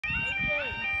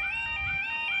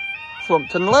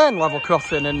Thrumpton Lane level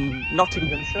crossing in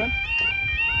Nottinghamshire.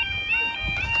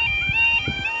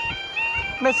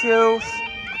 Misuse.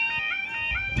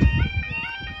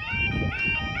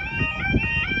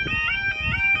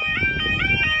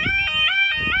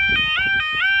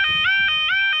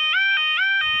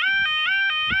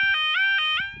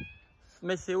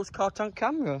 Misuse caught on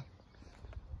camera.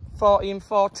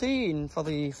 1414 for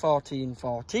the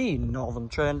 1414 Northern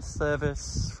train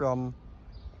service from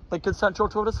Lincoln Central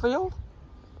to Huddersfield.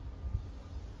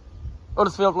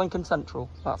 Huddersfield, Lincoln Central,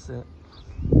 that's it.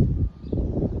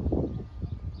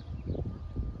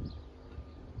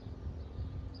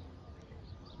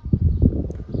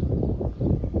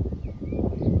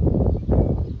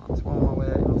 That's one we're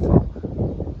waiting for.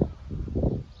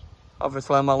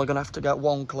 Obviously I'm only going to have to get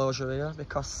one closure here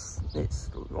because it's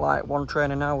like one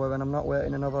train an hour and I'm not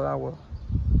waiting another hour.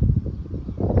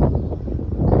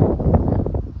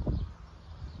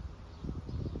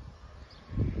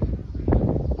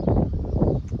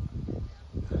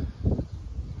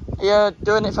 You're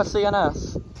doing it for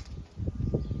CNS?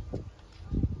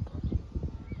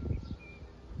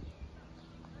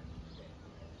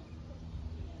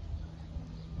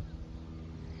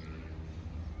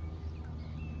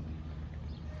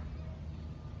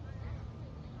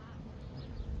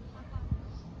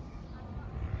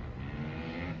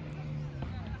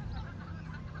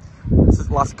 This is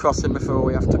the last crossing before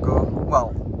we have to go.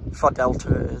 Well, for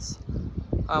Delta it is.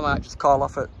 I might just call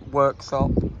off at workshop.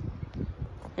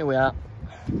 Here we are.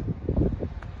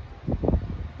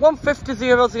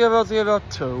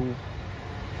 150,002.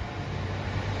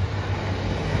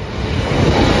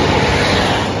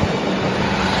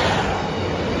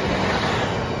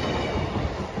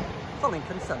 For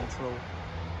Lincoln Central.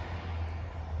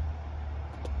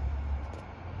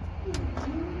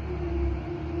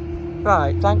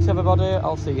 Right, thanks everybody.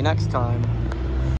 I'll see you next time.